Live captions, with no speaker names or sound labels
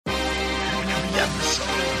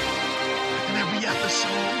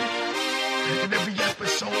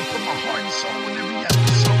put my heart and soul in every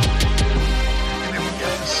episode. In every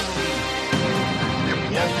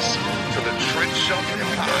episode. To the Trent Shelton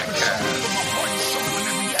Podcast. Put my heart and soul in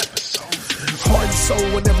every episode. Heart and soul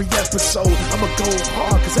in every episode. I'ma go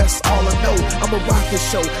hard, cause that's all I know. I'ma rock the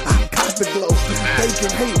show. I got the glow. They can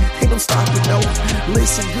hate, ain't no stopping, no.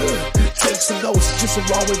 Listen good, take some notes. Just some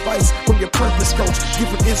raw advice from your purpose coach.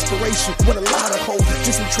 Giving inspiration with a lot of hope.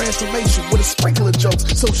 Just some transformation with a sprinkle of jokes.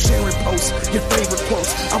 So share and post your favorite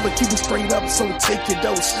quotes. I'ma keep it straight up, so take your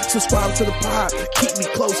dose. Subscribe to the pod, keep me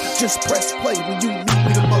close. Just press play when you need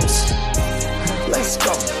me the most. Let's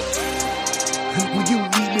go. When you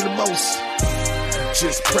need me the most.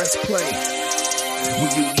 Just press play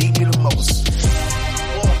when you need me the most.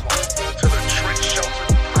 Welcome to the Trent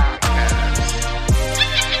Shelton Podcast.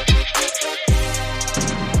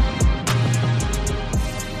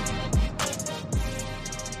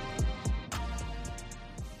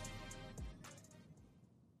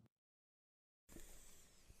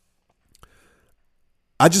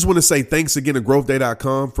 I just want to say thanks again to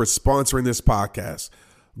GrowthDay.com for sponsoring this podcast.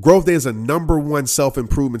 GrowthDay is a #1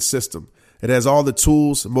 self-improvement system. It has all the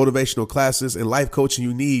tools, motivational classes, and life coaching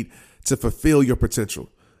you need to fulfill your potential.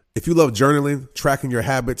 If you love journaling, tracking your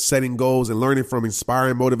habits, setting goals, and learning from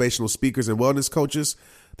inspiring motivational speakers and wellness coaches,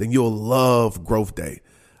 then you'll love Growth Day.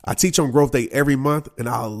 I teach on Growth Day every month, and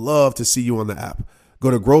I'd love to see you on the app. Go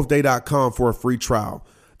to GrowthDay.com for a free trial.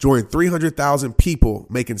 Join 300,000 people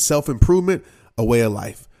making self-improvement a way of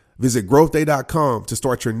life. Visit GrowthDay.com to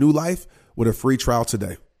start your new life with a free trial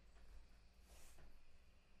today.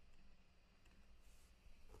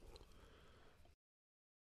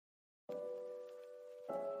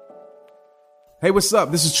 Hey, what's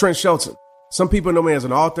up? This is Trent Shelton. Some people know me as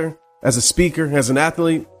an author, as a speaker, as an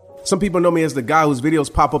athlete. Some people know me as the guy whose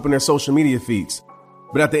videos pop up in their social media feeds.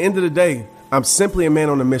 But at the end of the day, I'm simply a man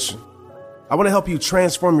on a mission. I want to help you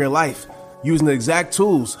transform your life using the exact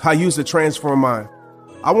tools I use to transform mine.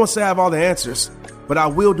 I won't say I have all the answers, but I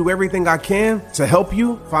will do everything I can to help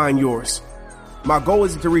you find yours. My goal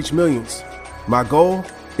isn't to reach millions. My goal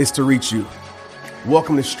is to reach you.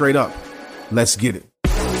 Welcome to Straight Up. Let's get it.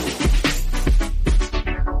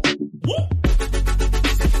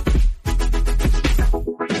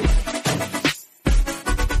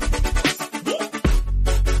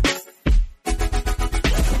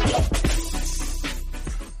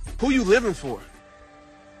 Who you living for?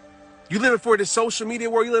 You living for the social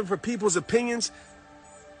media world? You living for people's opinions?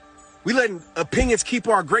 We letting opinions keep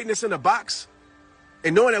our greatness in a box?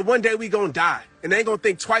 And knowing that one day we gonna die and they ain't gonna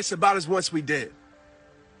think twice about us once we dead.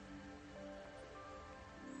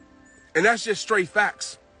 And that's just straight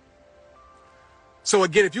facts. So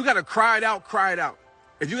again, if you gotta cry it out, cry it out.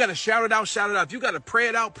 If you gotta shout it out, shout it out. If you gotta pray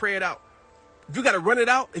it out, pray it out. If you gotta run it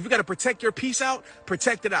out, if you gotta protect your peace out,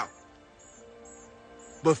 protect it out.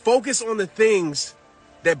 But focus on the things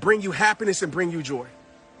that bring you happiness and bring you joy.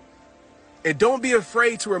 And don't be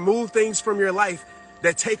afraid to remove things from your life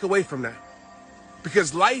that take away from that.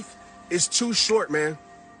 Because life is too short, man.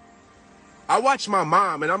 I watched my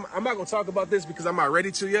mom, and I'm not going to talk about this because I'm not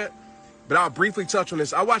ready to yet, but I'll briefly touch on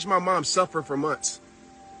this. I watched my mom suffer for months.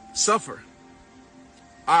 Suffer.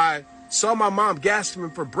 I saw my mom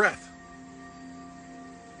gasping for breath.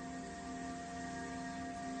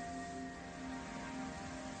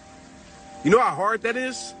 You know how hard that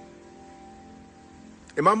is?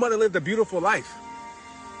 And my mother lived a beautiful life.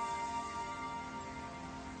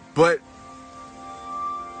 But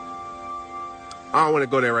I don't want to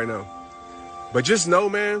go there right now. But just know,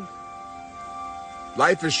 man,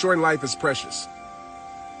 life is short and life is precious.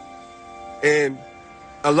 And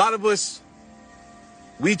a lot of us,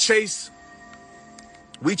 we chase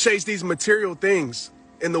these material things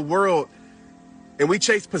in the world. And we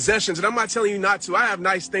chase possessions, and I'm not telling you not to. I have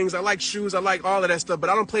nice things. I like shoes. I like all of that stuff,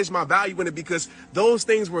 but I don't place my value in it because those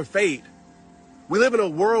things will fade. We live in a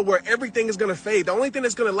world where everything is going to fade. The only thing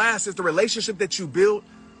that's going to last is the relationship that you build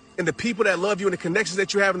and the people that love you and the connections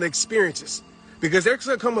that you have and the experiences. Because there's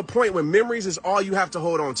going to come a point when memories is all you have to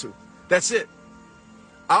hold on to. That's it.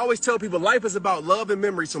 I always tell people life is about love and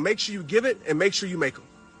memory, so make sure you give it and make sure you make them.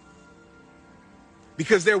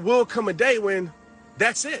 Because there will come a day when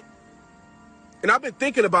that's it. And I've been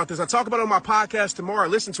thinking about this. I talk about it on my podcast tomorrow.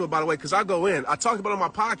 Listen to it, by the way, because I go in. I talked about it on my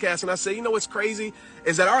podcast, and I say, you know what's crazy?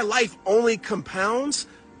 Is that our life only compounds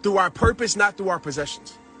through our purpose, not through our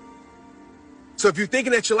possessions. So if you're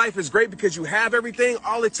thinking that your life is great because you have everything,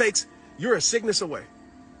 all it takes, you're a sickness away.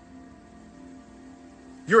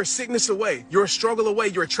 You're a sickness away. You're a struggle away.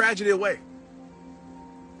 You're a tragedy away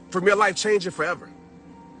from your life changing forever.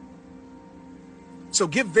 So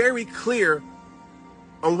get very clear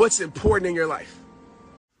on what's important in your life.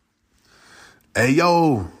 Hey,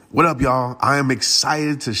 yo, what up, y'all? I am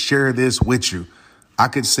excited to share this with you. I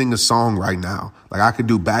could sing a song right now. Like, I could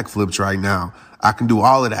do backflips right now. I can do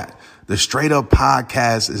all of that. The Straight Up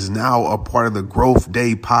Podcast is now a part of the Growth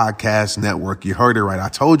Day Podcast Network. You heard it right. I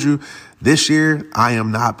told you this year, I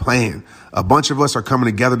am not playing. A bunch of us are coming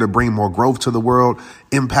together to bring more growth to the world,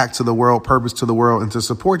 impact to the world, purpose to the world, and to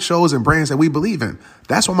support shows and brands that we believe in.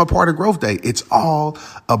 That's why I'm a part of Growth Day. It's all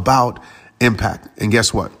about impact. And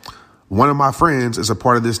guess what? One of my friends is a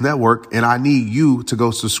part of this network, and I need you to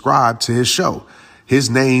go subscribe to his show. His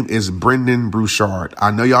name is Brendan Brouchard.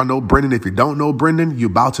 I know y'all know Brendan. If you don't know Brendan, you're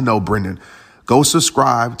about to know Brendan. Go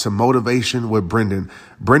subscribe to Motivation with Brendan.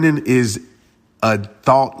 Brendan is a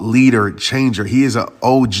thought leader changer. He is an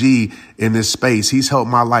OG in this space. He's helped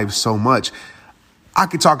my life so much. I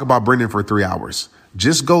could talk about Brendan for 3 hours.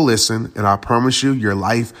 Just go listen, and I promise you, your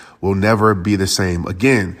life will never be the same.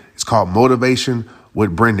 Again, it's called Motivation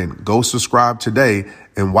with Brendan. Go subscribe today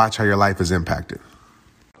and watch how your life is impacted.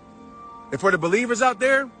 And for the believers out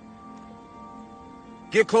there,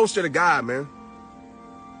 get closer to God, man.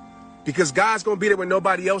 Because God's going to be there when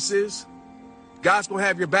nobody else is. God's going to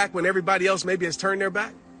have your back when everybody else maybe has turned their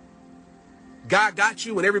back. God got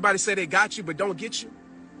you when everybody say they got you but don't get you.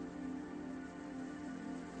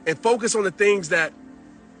 And focus on the things that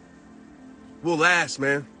will last,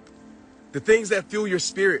 man. The things that fuel your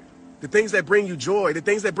spirit. The things that bring you joy. The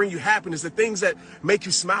things that bring you happiness. The things that make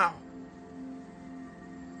you smile.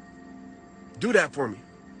 Do that for me.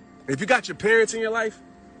 If you got your parents in your life,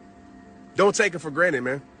 don't take it for granted,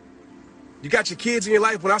 man. You got your kids in your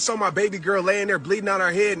life. When I saw my baby girl laying there bleeding out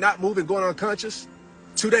her head, not moving, going unconscious,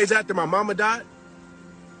 2 days after my mama died.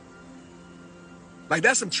 Like,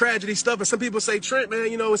 that's some tragedy stuff. And some people say, Trent,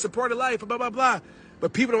 man, you know, it's a part of life, blah, blah, blah.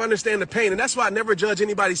 But people don't understand the pain. And that's why I never judge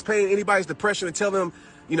anybody's pain, anybody's depression, and tell them,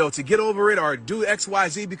 you know, to get over it or do X, Y,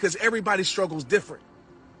 Z, because everybody's struggle is different.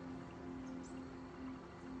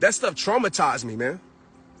 That stuff traumatized me, man.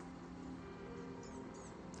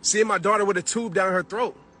 Seeing my daughter with a tube down her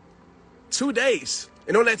throat. 2 days.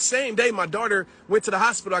 And on that same day, my daughter went to the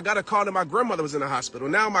hospital. I got a call that my grandmother was in the hospital.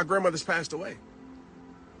 Now my grandmother's passed away.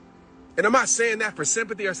 And I'm not saying that for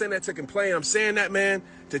sympathy or saying that to complain. I'm saying that, man,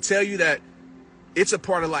 to tell you that it's a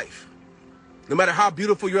part of life. No matter how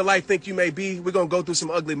beautiful your life think you may be, we're going to go through some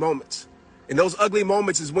ugly moments. And those ugly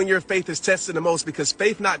moments is when your faith is tested the most, because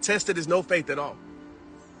faith not tested is no faith at all.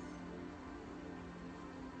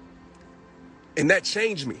 And that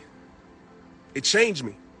changed me. It changed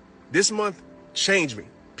me. This month changed me,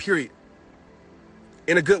 period.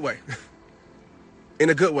 In a good way. In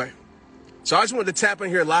a good way. So I just wanted to tap in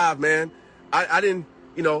here live, man. I didn't,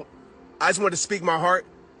 you know, I just wanted to speak my heart.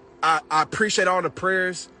 I appreciate all the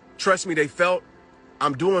prayers. Trust me, they felt.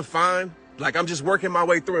 I'm doing fine. Like, I'm just working my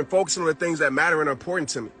way through and focusing on the things that matter and are important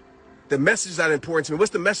to me. The messages that are important to me.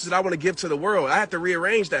 What's the message that I want to give to the world? I have to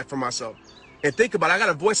rearrange that for myself. And think about it. I got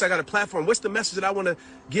a voice, I got a platform. What's the message that I want to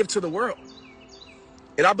give to the world?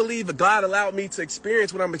 And I believe that God allowed me to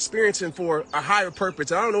experience what I'm experiencing for a higher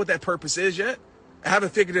purpose. And I don't know what that purpose is yet. I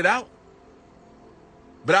haven't figured it out.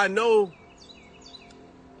 But I know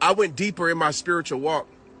I went deeper in my spiritual walk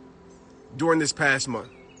during this past month.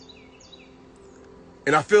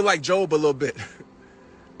 And I feel like Job a little bit.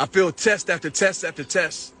 I feel test after test after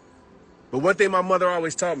test. But one thing my mother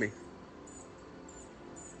always taught me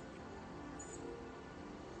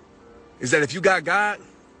is that if you got God,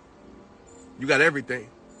 you got everything.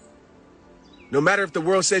 No matter if the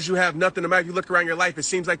world says you have nothing, no matter if you look around your life, it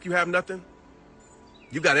seems like you have nothing,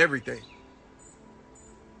 you got everything.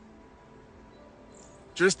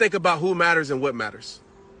 Just think about who matters and what matters.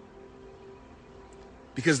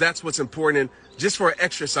 Because that's what's important, and just for an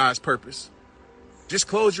exercise purpose. Just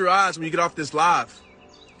close your eyes when you get off this live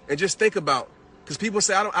and just think about, because people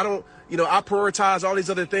say, I don't, you know, I prioritize all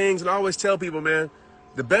these other things. And I always tell people, man,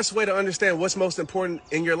 the best way to understand what's most important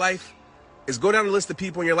in your life is go down the list of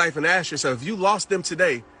people in your life and ask yourself, if you lost them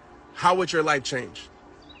today, how would your life change?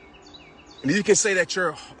 And you can say that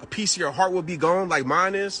a piece of your heart will be gone like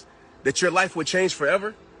mine is, that your life would change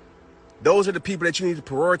forever. Those are the people that you need to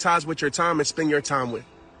prioritize with your time and spend your time with.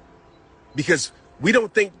 Because we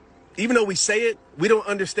don't think, even though we say it, we don't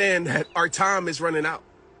understand that our time is running out.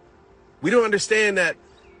 We don't understand that,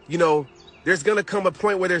 you know, there's going to come a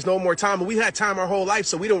point where there's no more time. And we had time our whole life,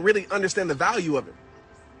 so we don't really understand the value of it.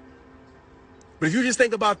 But if you just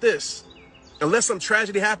think about this, unless some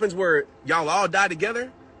tragedy happens where y'all all die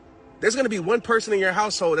together, there's going to be one person in your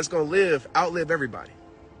household that's going to outlive everybody.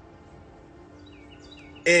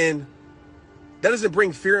 And that doesn't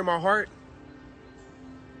bring fear in my heart.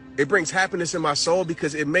 It brings happiness in my soul,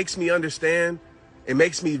 because it makes me understand It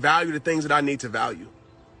makes me value the things that I need to value.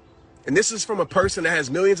 And this is from a person that has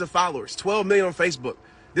millions of followers, 12 million on Facebook.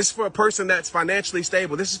 This is for a person that's financially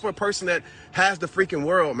stable. This is for a person that has the freaking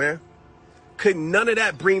world, man. Could none of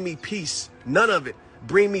that bring me peace? None of it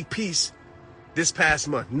bring me peace this past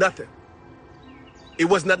month. Nothing. It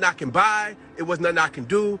was nothing I can buy. It was nothing I can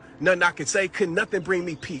do. Nothing I can say. Could nothing bring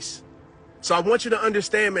me peace? So I want you to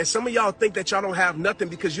understand, man, some of y'all think that y'all don't have nothing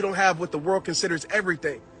because you don't have what the world considers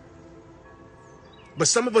everything. But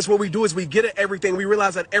some of us, what we do is we get at everything. We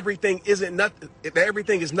realize that everything isn't nothing, that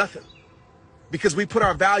everything is nothing because we put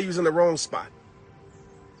our values in the wrong spot.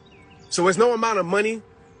 So there's no amount of money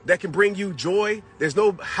that can bring you joy. There's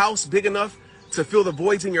no house big enough to fill the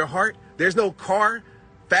voids in your heart. There's no car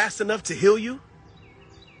fast enough to heal you.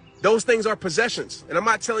 Those things are possessions. And I'm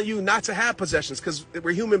not telling you not to have possessions because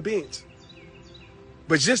we're human beings.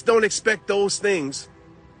 But just don't expect those things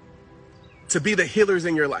to be the healers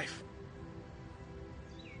in your life.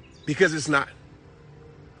 Because it's not.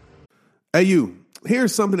 Hey, you,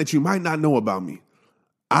 here's something that you might not know about me.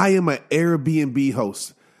 I am an Airbnb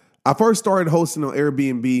host. I first started hosting on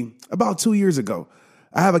Airbnb about 2 years ago.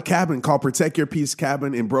 I have a cabin called Protect Your Peace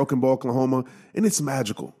Cabin in Broken Bow, Oklahoma, and it's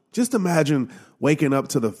magical. Just imagine waking up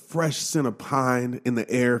to the fresh scent of pine in the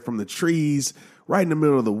air from the trees, right in the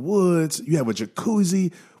middle of the woods. You have a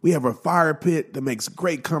jacuzzi. We have a fire pit that makes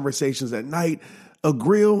great conversations at night, a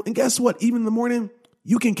grill, and guess what? Even in the morning,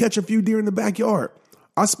 you can catch a few deer in the backyard.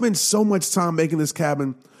 I spend so much time making this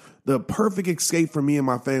cabin the perfect escape for me and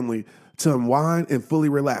my family to unwind and fully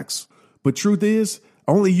relax. But truth is,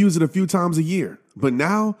 I only use it a few times a year. But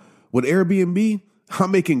now, with Airbnb,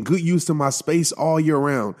 I'm making good use of my space all year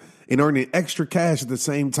round and earning extra cash at the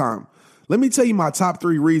same time. Let me tell you my top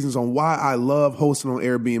 3 reasons on why I love hosting on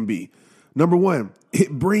Airbnb. Number 1,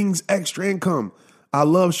 it brings extra income. I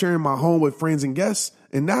love sharing my home with friends and guests,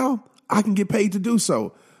 and now I can get paid to do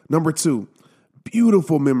so. Number 2,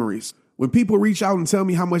 beautiful memories. When people reach out and tell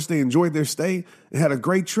me how much they enjoyed their stay and had a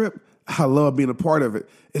great trip, I love being a part of it.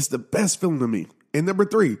 It's the best feeling to me. And number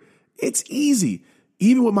 3, it's easy.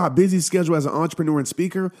 Even with my busy schedule as an entrepreneur and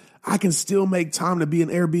speaker, I can still make time to be an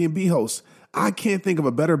Airbnb host. I can't think of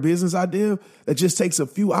a better business idea that just takes a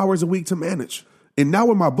few hours a week to manage. And now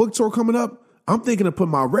with my book tour coming up, I'm thinking of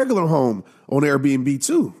putting my regular home on Airbnb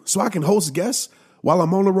too, so I can host guests while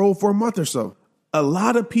I'm on the road for a month or so. A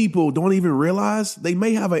lot of people don't even realize they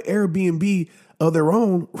may have an Airbnb of their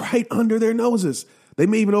own right under their noses. They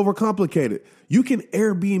may even overcomplicate it. You can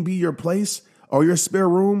Airbnb your place or your spare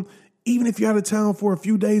room, even if you're out of town for a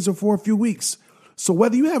few days or for a few weeks. So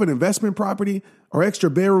whether you have an investment property or extra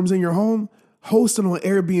bedrooms in your home, hosting on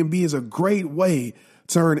Airbnb is a great way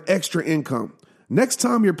to earn extra income. Next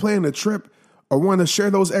time you're planning a trip or want to share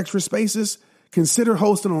those extra spaces, consider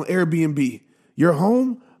hosting on Airbnb. Your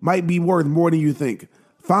home might be worth more than you think.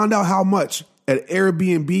 Find out how much at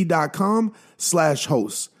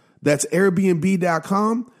airbnb.com/host. That's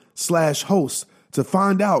airbnb.com/host to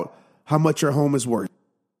find out how much your home is worth.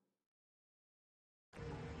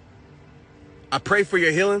 I pray for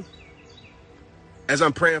your healing as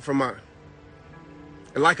I'm praying for mine.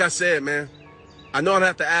 And like I said, man, I know I don't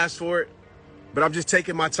have to ask for it, but I'm just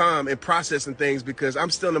taking my time and processing things because I'm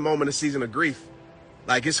still in the moment of season of grief.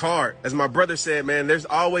 Like, it's hard. As my brother said, man, there's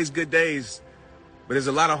always good days, but there's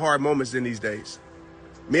a lot of hard moments in these days.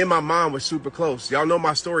 Me and my mom were super close. Y'all know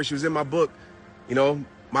my story. She was in my book. You know,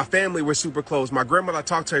 my family were super close. My grandmother, I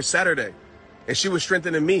talked to her Saturday, and she was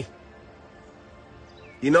strengthening me.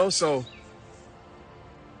 You know, so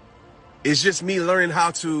it's just me learning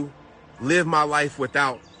how to live my life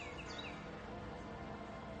without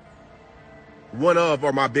one of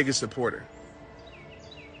or my biggest supporter.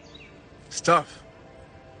 It's tough,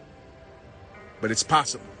 but it's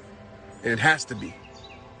possible, and it has to be.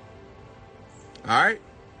 All right?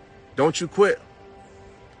 Don't you quit.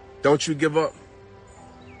 Don't you give up.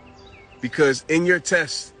 Because in your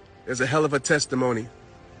test, there's a hell of a testimony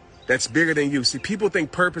that's bigger than you. See, people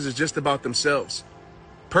think purpose is just about themselves.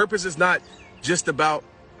 Purpose is not just about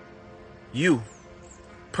you.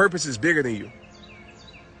 Purpose is bigger than you.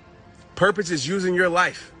 Purpose is using your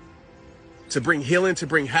life to bring healing, to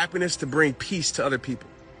bring happiness, to bring peace to other people,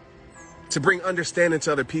 to bring understanding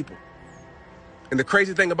to other people. And the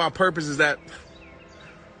crazy thing about purpose is that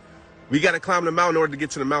we got to climb the mountain in order to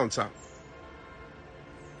get to the mountaintop.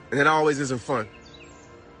 And it always isn't fun,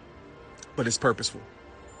 but it's purposeful.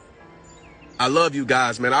 I love you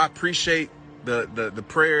guys, man. I appreciate the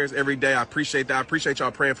prayers every day. I appreciate that. I appreciate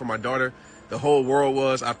y'all praying for my daughter. The whole world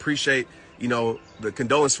was. I appreciate, you know, the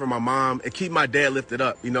condolence for my mom and keep my dad lifted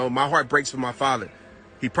up. You know, my heart breaks for my father.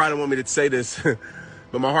 He probably don't want me to say this,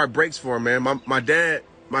 but my heart breaks for him, man. My dad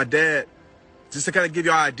Just to kind of give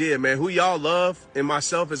you an idea, man, who y'all love and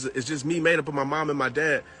myself is just me made up of my mom and my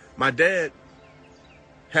dad. My dad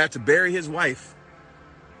had to bury his wife,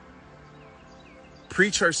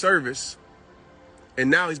 preach her service, and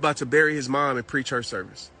now he's about to bury his mom and preach her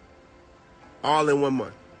service. All in 1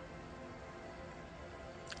 month.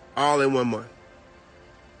 All in 1 month.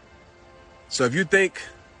 So if you think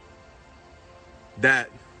that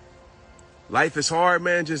life is hard,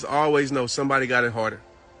 man, just always know somebody got it harder.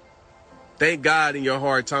 Thank God in your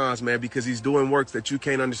hard times, man, because he's doing works that you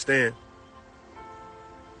can't understand,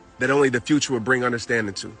 that only the future will bring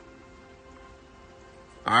understanding to.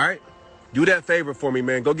 All right? Do that favor for me,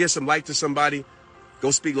 man. Go give some light to somebody. Go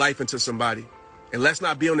speak life into somebody. And let's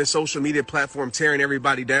not be on this social media platform tearing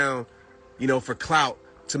everybody down, for clout,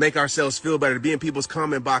 to make ourselves feel better, to be in people's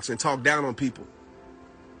comment box and talk down on people.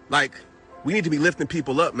 Like, we need to be lifting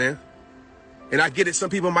people up, man. And I get it, some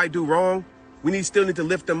people might do wrong. We still need to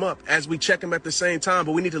lift them up as we check them at the same time,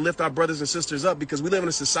 but we need to lift our brothers and sisters up because we live in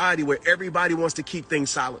a society where everybody wants to keep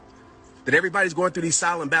things silent. That everybody's going through these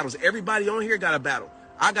silent battles. Everybody on here got a battle.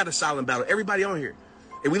 I got a silent battle. Everybody on here.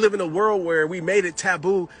 And we live in a world where we made it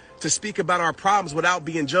taboo to speak about our problems without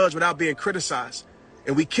being judged, without being criticized.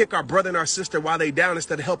 And we kick our brother and our sister while they down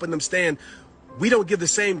instead of helping them stand. We don't give the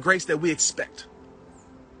same grace that we expect.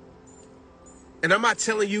 And I'm not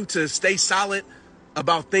telling you to stay silent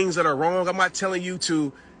about things that are wrong. I'm not telling you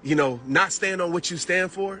to, not stand on what you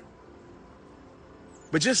stand for.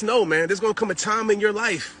 But just know, man, there's going to come a time in your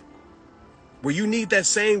life where you need that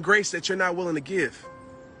same grace that you're not willing to give.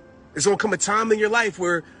 There's going to come a time in your life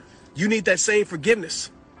where you need that same forgiveness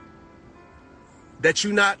that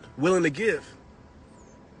you're not willing to give.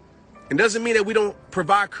 It doesn't mean that we don't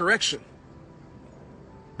provide correction,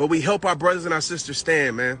 but we help our brothers and our sisters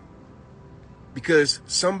stand, man. Because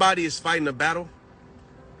somebody is fighting a battle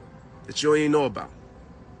that you don't even know about.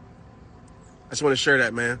 I just want to share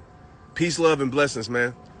that, man. Peace, love, and blessings,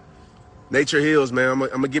 man. Nature heals, man. I'm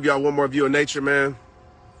going to give y'all one more view of nature, man.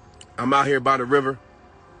 I'm out here by the river,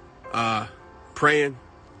 praying,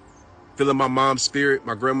 feeling my mom's spirit,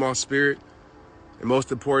 my grandma's spirit, and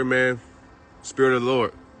most important, man, Spirit of the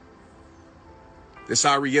Lord. This is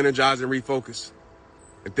how I re-energize and refocus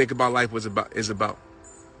and think about life is about.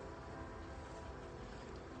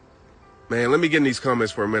 Man, let me get in these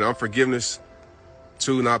comments for a minute. I'm forgiveness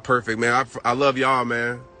too, not perfect, man. I love y'all,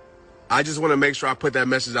 man. I just want to make sure I put that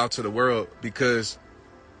message out to the world because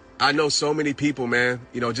I know so many people, man.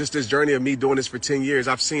 Just this journey of me doing this for 10 years.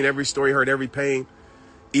 I've seen every story, heard every pain.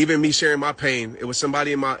 Even me sharing my pain. It was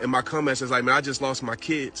somebody in my comments that's like, man, I just lost my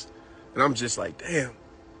kids. And I'm just like, damn.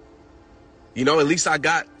 At least I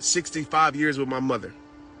got 65 years with my mother.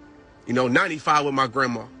 95 with my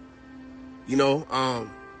grandma.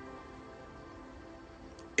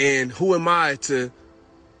 And who am I to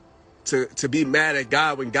be mad at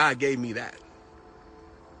God when God gave me that?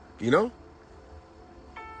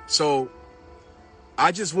 So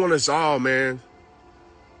I just want us all, man,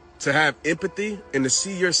 to have empathy and to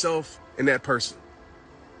see yourself in that person.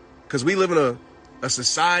 Because we live in a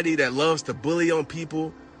society that loves to bully on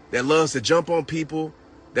people, that loves to jump on people,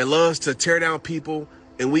 that loves to tear down people.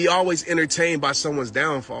 And we always entertained by someone's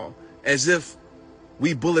downfall as if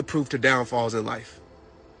we bulletproof to downfalls in life.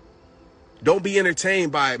 Don't be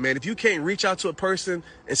entertained by it, man. If you can't reach out to a person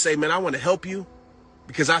and say, man, I want to help you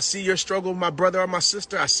because I see your struggle, my brother or my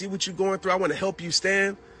sister. I see what you're going through. I want to help you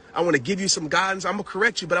stand. I want to give you some guidance. I'm going to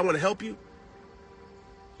correct you, but I want to help you.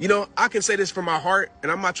 I can say this from my heart,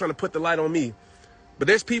 and I'm not trying to put the light on me, but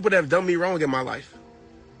there's people that have done me wrong in my life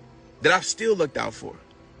that I've still looked out for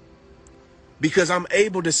because I'm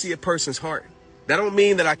able to see a person's heart. That don't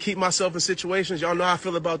mean that I keep myself in situations. Y'all know how I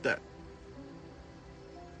feel about that.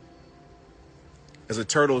 As a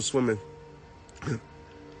turtle swimming.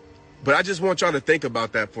 But I just want y'all to think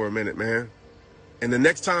about that for a minute, man. And the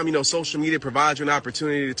next time, social media provides you an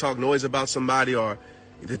opportunity to talk noise about somebody or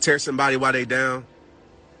to tear somebody while they down,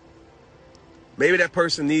 maybe that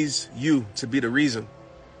person needs you to be the reason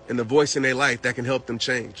and the voice in their life that can help them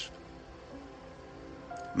change.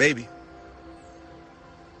 Maybe.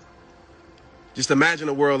 Just imagine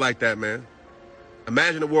a world like that, man.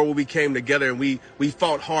 Imagine a world where we came together and we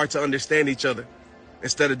fought hard to understand each other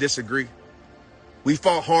instead of disagree. We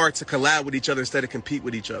fought hard to collab with each other instead of compete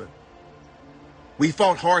with each other. We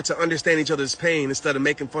fought hard to understand each other's pain instead of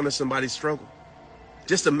making fun of somebody's struggle.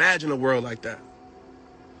 Just imagine a world like that.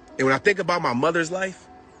 And when I think about my mother's life,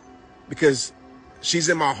 because she's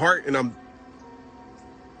in my heart and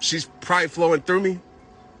she's probably flowing through me.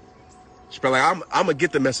 She's probably like, I'm going to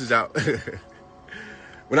get the message out.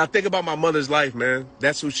 When I think about my mother's life, man,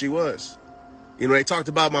 that's who she was. They talked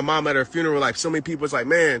about my mom at her funeral. Like so many people was like,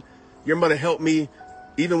 man, Your mother helped me.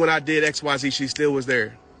 Even when I did XYZ, she still was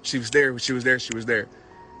there. She was there. She was there. She was there.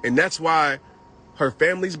 And that's why her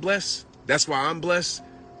family's blessed. That's why I'm blessed.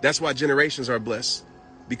 That's why generations are blessed.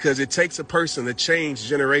 Because it takes a person to change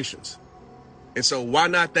generations. And so why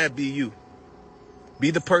not that be you?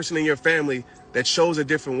 Be the person in your family that shows a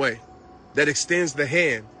different way, that extends the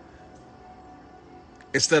hand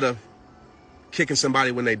instead of kicking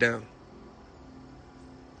somebody when they down.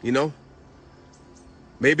 You know?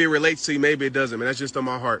 Maybe it relates to you, maybe it doesn't, man. That's just on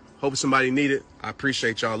my heart. Hope somebody need it. I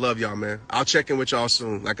appreciate y'all. Love y'all, man. I'll check in with y'all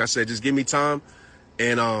soon. Like I said, just give me time.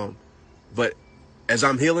 And but as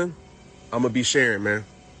I'm healing, I'm gonna be sharing, man,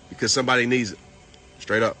 because somebody needs it.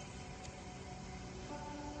 Straight up.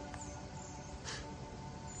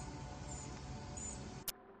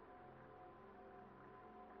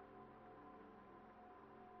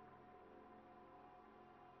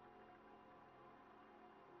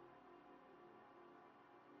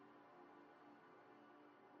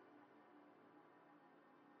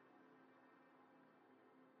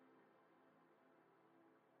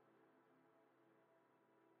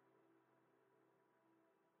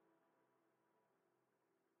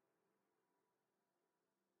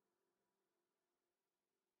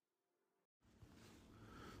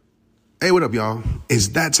 Hey, what up, y'all? It's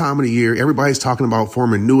that time of the year. Everybody's talking about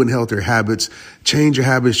forming new and healthier habits. Change your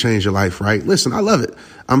habits, change your life, right? Listen, I love it.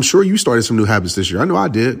 I'm sure you started some new habits this year. I know I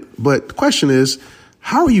did. But the question is,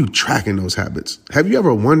 how are you tracking those habits? Have you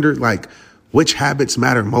ever wondered, which habits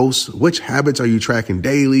matter most? Which habits are you tracking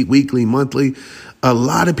daily, weekly, monthly? A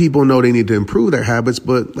lot of people know they need to improve their habits,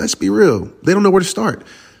 but let's be real. They don't know where to start.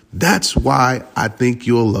 That's why I think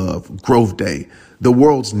you'll love Growth Day, the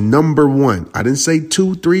world's number one, I didn't say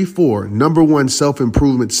 2, 3, 4, number one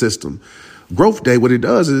self-improvement system. Growth Day, what it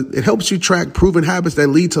does is it helps you track proven habits that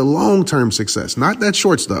lead to long-term success, not that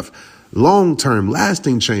short stuff. Long-term,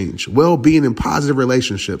 lasting change, well-being, and positive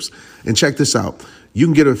relationships. And check this out. You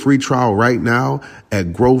can get a free trial right now at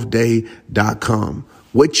growthday.com.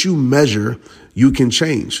 What you measure, you can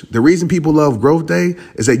change. The reason people love Growth Day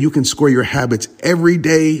is that you can score your habits every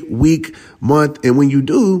day, week, month. And when you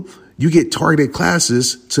do, you get targeted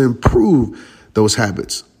classes to improve those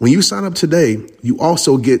habits. When you sign up today, you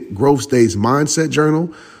also get Growth Day's mindset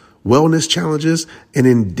journal, wellness challenges, and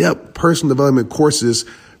in-depth personal development courses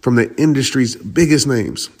from the industry's biggest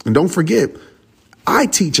names. And don't forget, I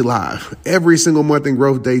teach live every single month in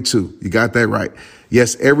Growth Day too. You got that right.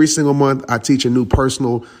 Yes, every single month I teach a new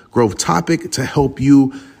personal growth topic to help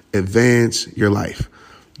you advance your life.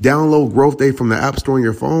 Download Growth Day from the App Store on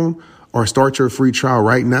your phone or start your free trial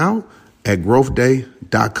right now at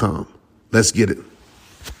growthday.com. Let's get it.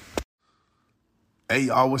 Hey,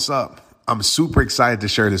 y'all, what's up? I'm super excited to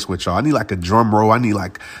share this with y'all. I need a drum roll. I need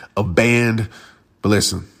a band. But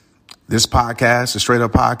listen, this podcast, the Straight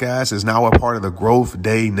Up Podcast, is now a part of the Growth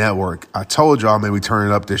Day Network. I told y'all, man, we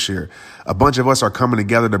turn it up this year. A bunch of us are coming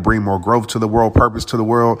together to bring more growth to the world, purpose to the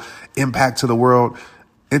world, impact to the world,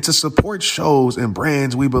 and to support shows and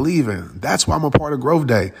brands we believe in. That's why I'm a part of Growth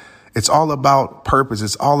Day. It's all about purpose.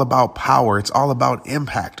 It's all about power. It's all about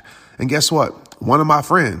impact. And guess what? One of my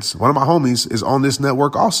friends, one of my homies is on this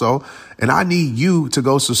network also. And I need you to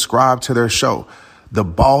go subscribe to their show, the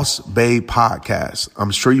Boss Babe Podcast.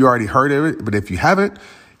 I'm sure you already heard of it, but if you haven't,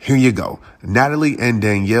 here you go. Natalie and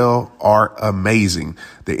Danielle are amazing.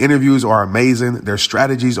 The interviews are amazing. Their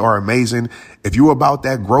strategies are amazing. If you're about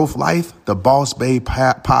that growth life, the Boss Babe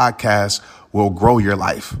Podcast will grow your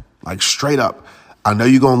life. Straight up. I know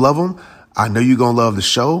you're going to love them. I know you're going to love the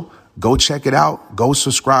show. Go check it out. Go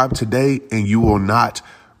subscribe today and you will not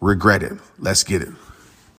regret it. Let's get it.